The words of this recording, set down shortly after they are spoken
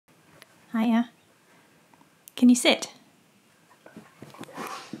Hiya. Can you sit?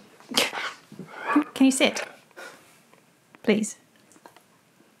 Can you sit? Please.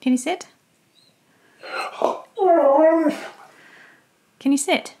 Can you sit? Can you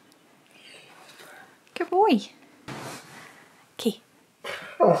sit? Good boy. Okay.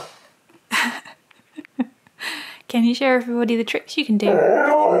 Can you show everybody the tricks you can do?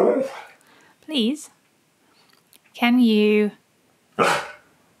 Please. Can you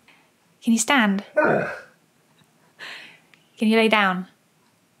stand? Can you lay down?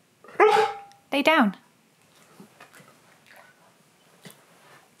 Lay down.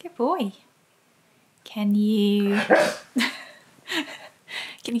 Good boy. Can you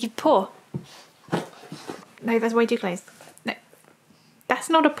give paw? No, that's way too close. No. That's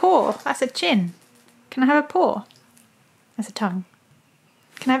not a paw, that's a chin. Can I have a paw? That's a tongue.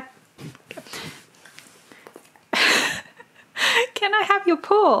 Can I have your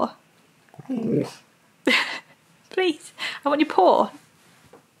paw? Please, I want your paw.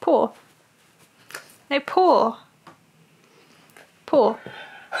 Paw. No, paw. Paw.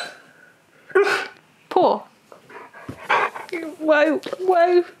 Paw. Whoa,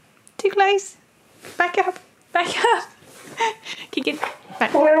 whoa. Too close. Back up. Back up. Keep it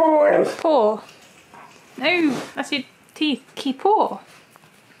back. Paw. No, that's your teeth. Keep paw.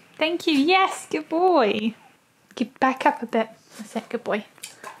 Thank you. Yes, good boy. Keep back up a bit. That's it, good boy.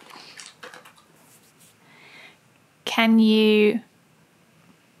 Can you...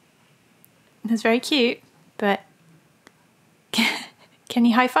 That's very cute, but... Can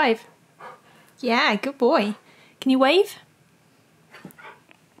you high five? Yeah, good boy. Can you wave?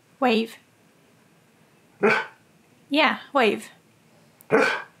 Wave. Yeah, wave.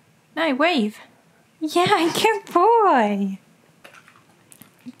 No, wave. Yeah, good boy.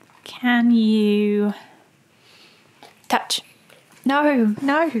 Can you touch? No,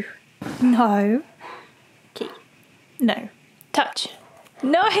 no, no. Okay. No. Touch.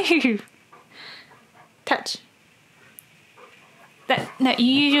 No. Touch. No, you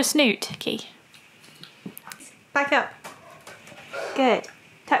use your snoot, okay. Back up. Good.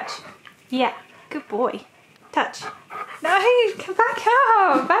 Touch. Yeah, good boy. Touch. No, come back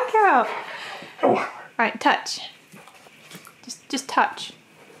up. Back up. Right, touch. Just touch.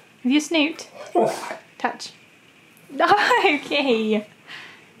 With your snoot. Touch. No, okay.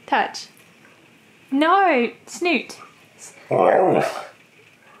 Touch. No, snoot.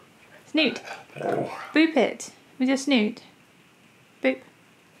 Snoot. Boop it with your snoot. Boop.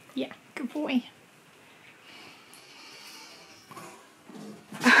 Yeah, good boy.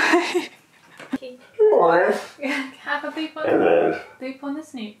 Okay. Have a boop on the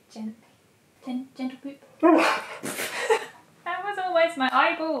snoot. Gentle boop. That was always my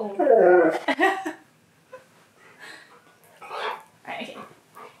eyeball. Right, okay.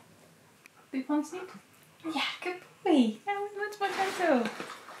 Boop on the snoot. Yeah, good boy. That was much more gentle.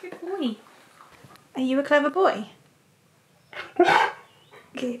 Good boy. Are you a clever boy?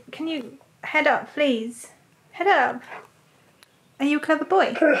 Okay, can you head up, please? Head up. Are you a clever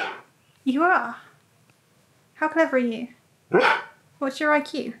boy? You are. How clever are you? What's your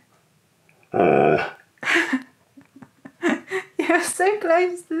IQ? You're so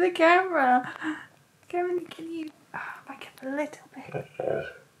close to the camera. Can you back up a little bit?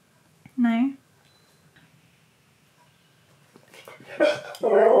 No.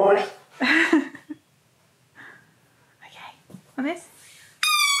 Okay, on this.